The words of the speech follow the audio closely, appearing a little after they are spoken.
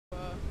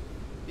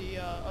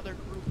other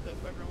group that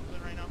everyone's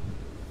in right now.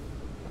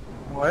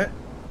 What?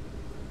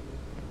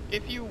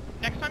 If you,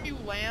 next time you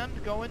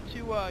land, go into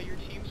your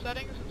team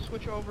settings and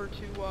switch over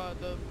to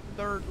the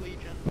 3rd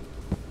Legion, or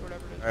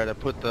whatever it is. Alright, I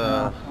put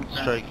the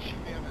strike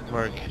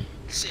mark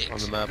on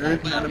the map. There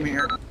is an enemy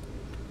here.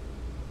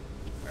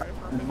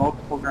 And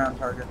multiple ground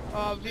targets.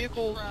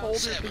 Vehicles,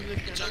 hold your position.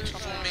 Return to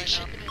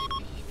formation.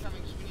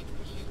 Coming, so we need to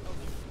push these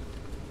buildings.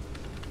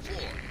 4.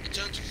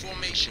 Return to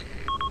formation.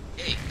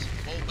 8.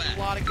 Hold back. A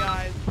lot of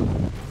guys.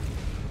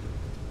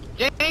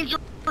 Danger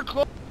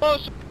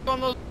close on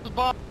those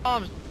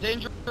bombs.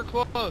 Danger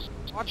close.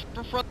 Watch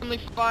for friendly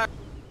fire.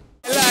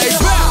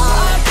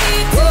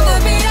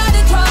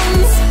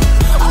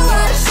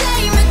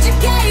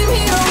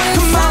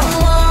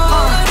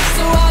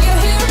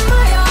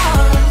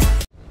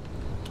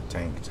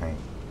 Tank.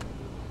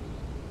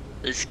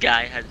 This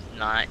guy has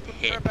not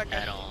hit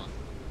at all.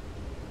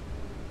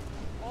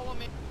 Follow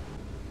me.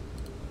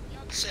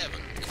 7.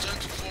 Return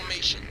to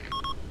formation.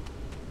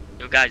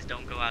 You guys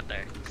don't go out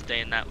there. Stay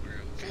in that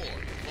room. 4.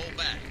 Hold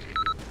back.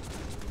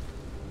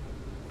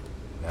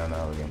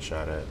 No, we're getting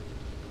shot at.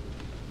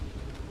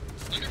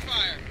 Under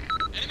fire.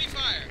 Enemy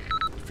fire.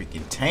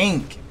 Freaking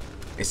tank!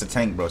 It's a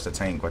tank, bro. It's a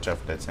tank. Watch out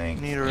for that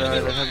tank. Need a ride. I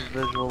have a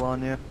visual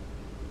on you.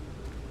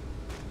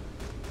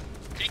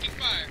 Taking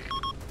fire.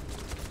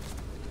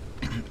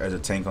 There's a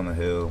tank on the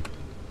hill.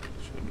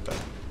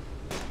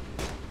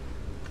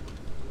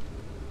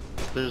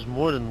 There's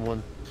more than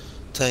one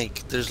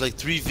tank. There's like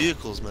 3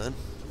 vehicles, man.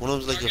 One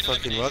of them's like a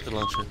fucking rocket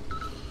launcher.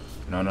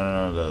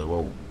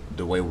 No.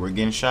 The way we're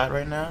getting shot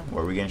right now,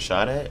 where we're getting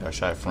shot at, or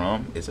shot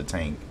from, is a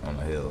tank on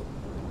the hill.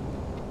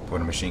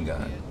 With a machine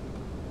gun.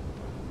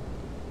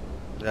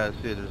 Yeah, I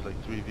see it. There's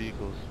like 3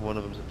 vehicles. One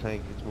of them's a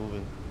tank. It's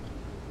moving.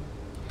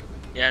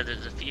 Yeah,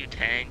 there's a few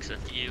tanks, a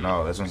few.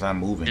 No, that's not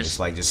moving. It's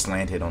like just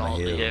slanted on the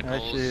hill. Vehicles.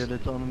 I see it.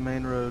 It's on the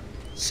main road.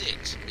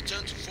 6.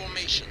 Return to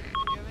formation.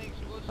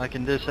 I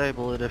can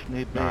disable it if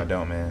need be. No, I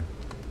don't, man.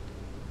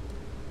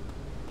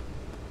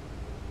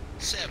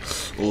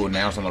 7. Ooh,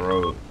 now it's on the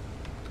road.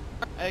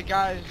 Hey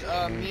guys,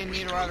 me and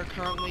Meteorite are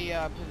currently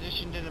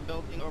positioned in a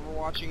building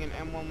overwatching an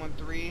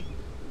M113.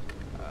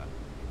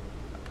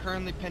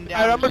 Currently pinned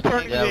down. Alright, I'm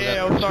returning to Yeah, the we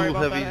AO. got Sorry 2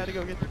 about that. I heavies. had to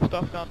go get some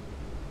stuff done.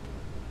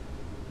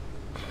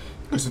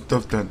 It's a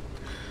tough done.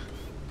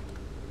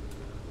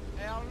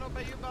 Hey, I don't know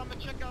about you, but I'm gonna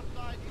check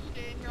outside. You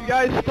stay in here. Do you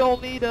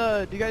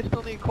guys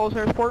still need close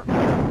air support?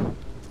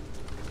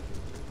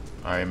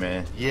 Alright,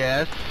 man.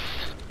 Yes.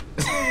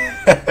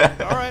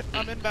 Alright,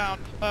 I'm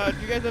inbound. Do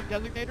you guys have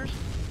designators?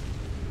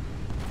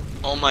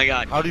 Oh my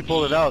god. How do you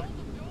pull it out?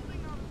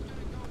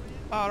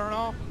 I don't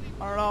know.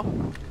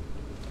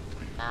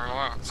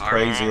 It's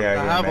crazy out I here,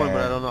 have one, man.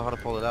 but I don't know how to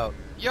pull it out.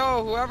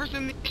 Yo, whoever's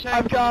in the tank,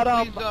 I've got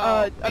please,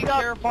 I've be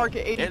got careful.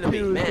 market 82.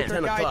 Enemy, man, 10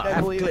 different guys, o'clock, I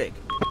half believe. click.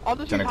 I'll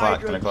just 10 use o'clock,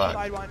 hydras, 10 o'clock.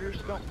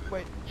 sidewinders. Don't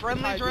wait.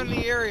 Friendlies are in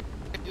Hydras. the area.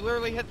 You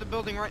literally hit the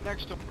building right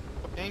next to him.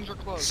 Danger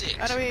close. 6.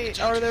 Enemy.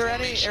 Return Are to there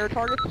any formation. air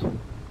targets?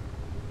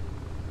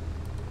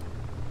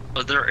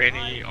 Are there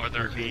any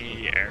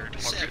air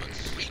 7.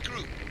 targets?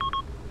 Regroup.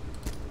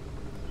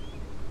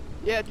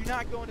 Yeah. Do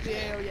not go into the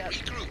AO yet.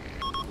 Regroup.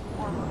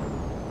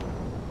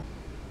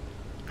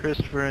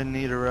 Christopher and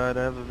need a ride.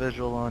 I have a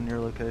visual on your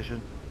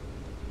location.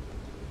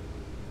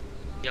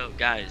 Yo,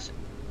 guys.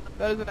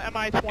 That is an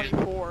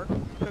MI-24.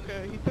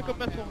 He took a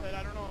missile hit.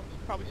 I don't know.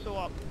 It's probably still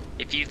up.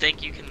 If you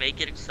think you can make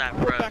it to that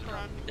Flip road, back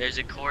around. there's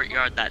a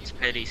courtyard that's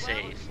pretty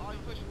safe.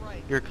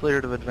 You're clear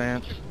to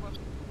advance.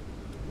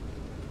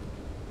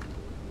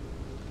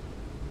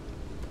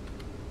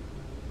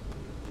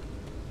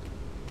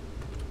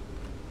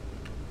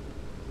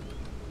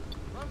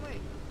 Friendly.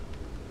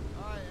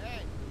 Alright,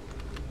 hey.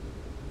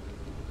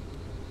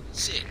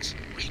 6.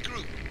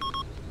 Regroup.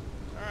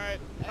 Alright.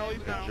 Hell,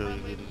 he's down. Sure,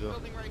 you need to go.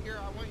 Building right here.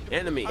 I want you to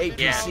Enemy I'm in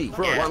APC, now.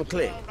 front, Yeah. 1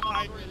 click.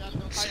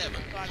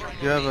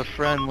 You have a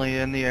friendly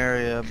in the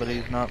area, but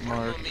he's not Follow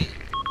marked. me.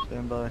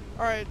 Stand by.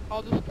 Alright,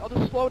 I'll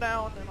just slow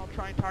down and I'll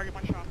try and target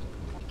my shots.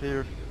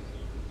 Here.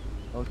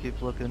 I'll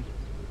keep looking.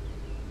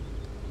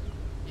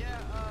 Yeah,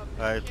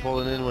 Alright,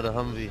 pulling in with a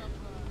Humvee.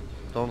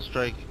 Don't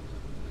strike.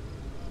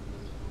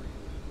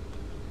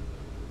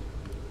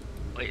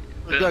 Wait,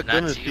 I've got that's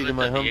gunner's you feet with in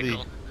my the Humvee.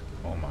 vehicle?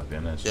 Oh my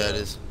goodness. Yeah, it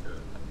is.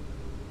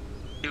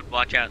 Dude,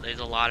 watch out. There's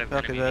a lot of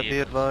Copy enemy that. Be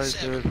vehicles.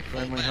 advised, there is a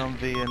friendly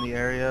Humvee in the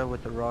area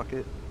with a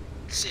rocket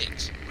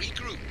 6.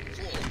 Regroup.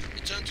 4.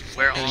 Return to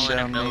We're formation. all heading in a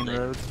down main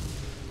building. road.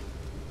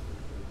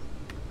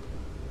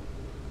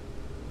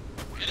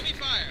 Enemy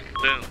fire.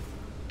 Boom.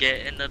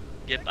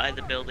 Get by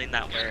the building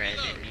that we're in,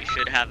 and you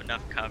should have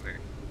enough cover.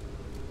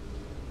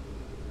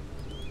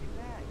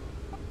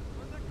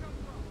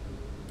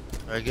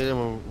 Alright, get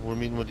in. We're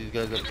meeting with these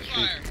guys up the street.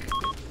 Fire.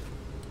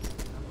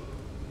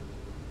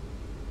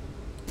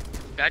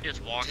 Guy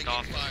just walked Taking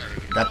off. fire.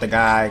 Got the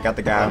guy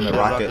on the Rocket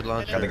rocket.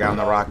 launcher. Got the guy on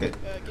the rocket.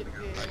 Get the AO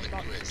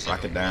about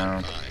Rocket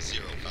down.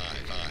 055.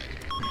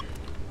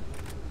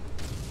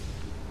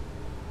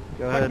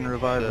 Go ahead and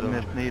revive him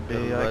if need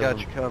be. I got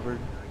you covered.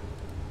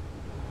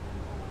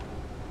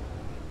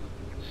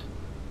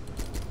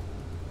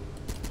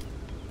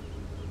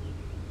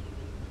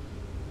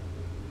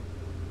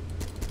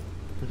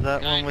 Is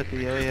that one with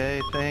the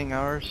AA thing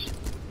ours?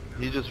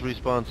 He just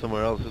respawned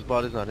somewhere else. His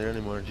body's not here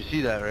anymore. Did you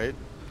see that, right?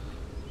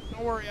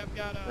 Don't worry, I've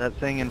got That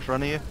thing in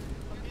front of you?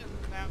 I'm getting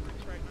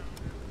Mavericks right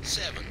now.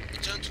 7,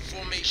 return to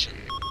formation.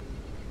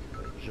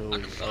 Joey.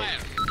 Under fire.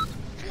 4,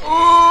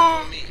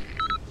 Oh! me.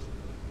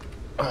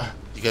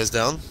 You guys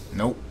down?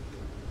 Nope.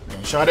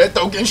 Getting shot at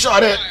though. Getting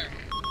shot at.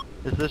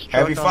 Is this truck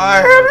Heavy on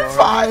fire. the road Heavy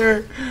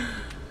fire.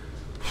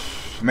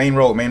 Main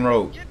road. Main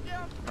road. Get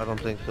down! I don't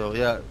think so.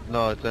 Yeah,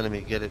 no, it's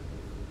enemy. Get it.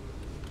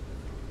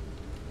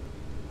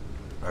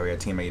 Alright, we got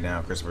teammate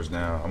down. Christopher's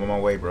down. I'm on my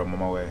way, bro. I'm on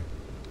my way.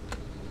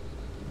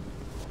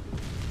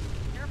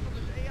 Careful,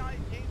 there's AI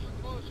danger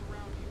close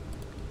around you.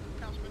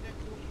 Counts my dick.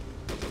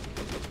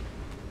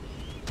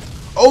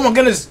 Oh my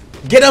goodness.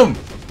 Get him.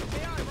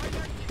 AI right next to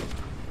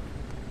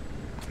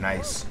you.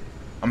 Nice.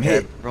 I'm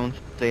hit. Everyone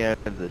stay out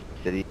of the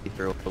city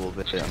for a little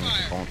bit. I'm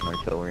just calling some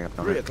artillery on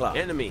 3 it. o'clock.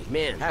 Enemy,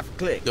 man, half a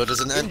click. Yo, there's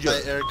an Injured.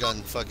 anti-air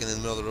gun fucking in the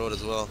middle of the road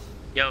as well.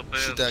 Yo, boom,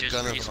 Shoot that just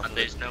gunner respawn. from-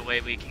 There's no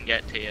way we can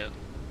get to you.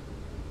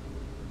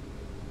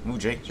 Move,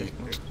 Jake. Jake.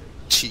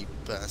 Cheap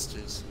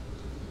bastards.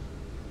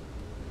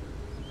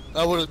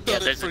 I would have Yeah,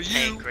 done it there's for a you.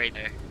 tank right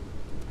there.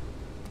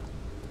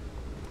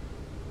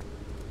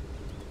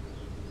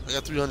 I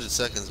got 300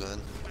 seconds, man.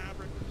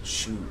 Maverick.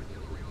 Shoot.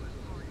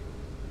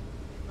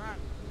 Right.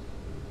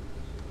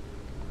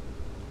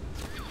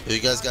 Yo, you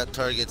guys got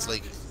targets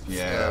like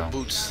Yeah.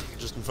 boots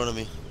just in front of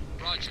me,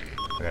 Roger.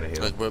 I gotta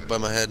hit like him. right by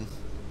my head. This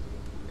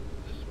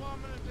is what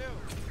I'm gonna do.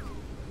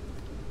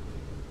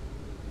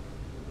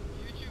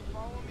 You two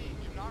follow me.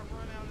 Do not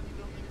run out of the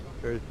building.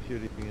 There's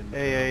shooting in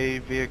AA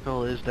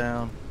vehicle is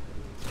down.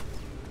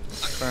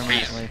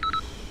 Permanently.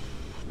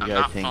 I'm You got a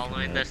not tank following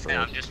coming up this thing,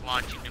 I'm first. just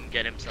watching him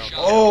get himself.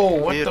 Oh,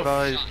 what Be the?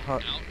 advised,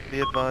 be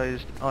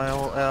advised,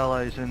 all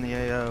allies in the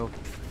AO.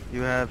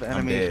 You have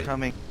enemies dead.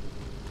 coming.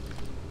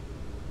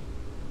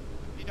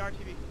 VDAR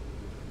TV.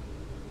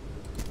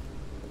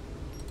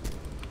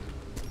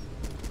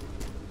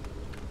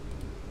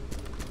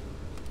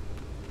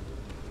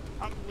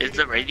 Is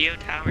the radio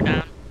tower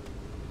down?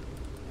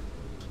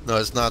 No,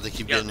 it's not. They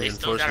keep Yo, getting they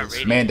still got a reinforcements.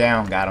 radio. Man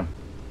down. Got him.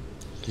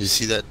 You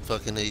see that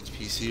fucking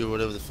HPC or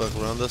whatever the fuck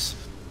around us?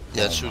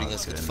 Yeah, it's Oh shooting my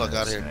us. Get the fuck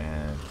out of here. goodness,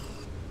 man.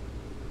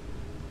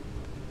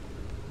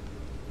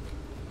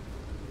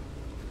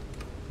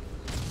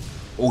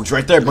 Oh, he's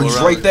right there, bro. Go He's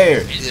around. right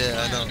there.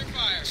 Yeah, I know. Under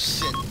fire.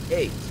 Shit.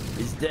 8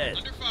 is dead.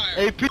 Under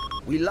fire. AP!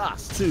 We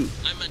lost 2.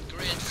 I'm at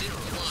grid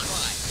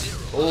 015.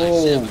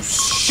 Oh,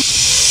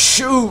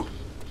 shoot.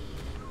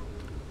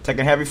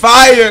 Taking heavy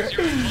fire.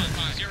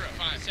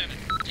 01507.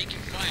 Taking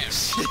fire.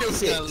 Shit, we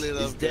 6 got lit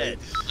is up. dead.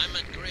 I'm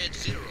at grid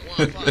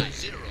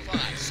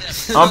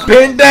 01505. I'm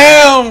pinned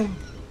down.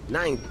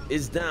 9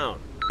 is down.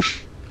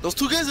 Those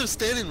two guys are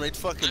standing right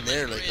fucking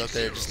there, like out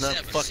there, just not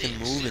fucking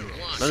moving,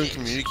 not even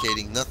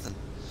communicating, nothing.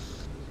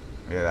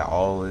 Yeah, that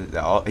all is.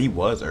 That all. He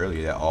was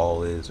earlier. That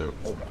all is. Or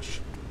oh my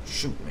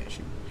shoot, man,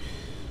 shoot.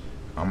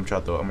 I'm gonna try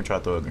to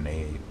throw a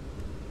grenade.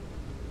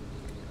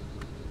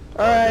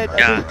 Alright,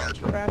 Yeah.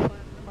 crash land.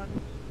 Come on.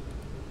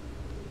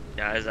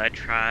 Guys, I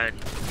tried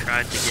to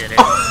get in.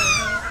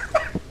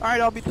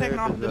 Alright, I'll be taking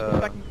off in just a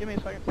second. Give me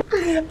a second.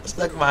 I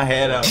stuck my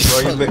head out, bro.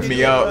 You lit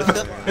me up.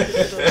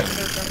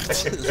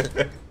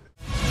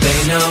 They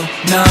know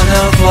none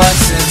of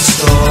what's in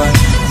store.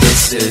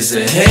 This is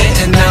a hit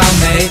and I'll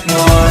make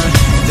more.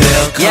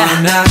 They'll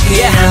come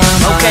knocking on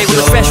my okay, with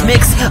a door. fresh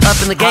mix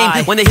up in the game.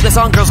 When they hear the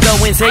song, girls go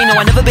insane. No,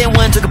 I never been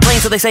one to complain,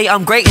 so they say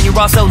I'm great and you're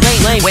all so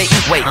lame. Wait,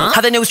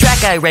 how they know it's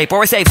track I rape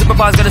or I say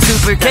Superbar's got a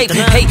super cape.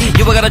 Hey,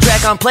 you got a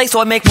track on play,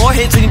 so I make more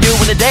hits than you do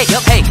in a day.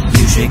 Hey,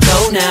 You should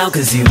go now,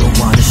 cause you don't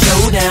want a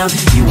showdown.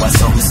 You are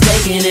so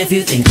mistaken if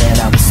you think that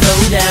I will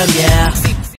slow down, yeah.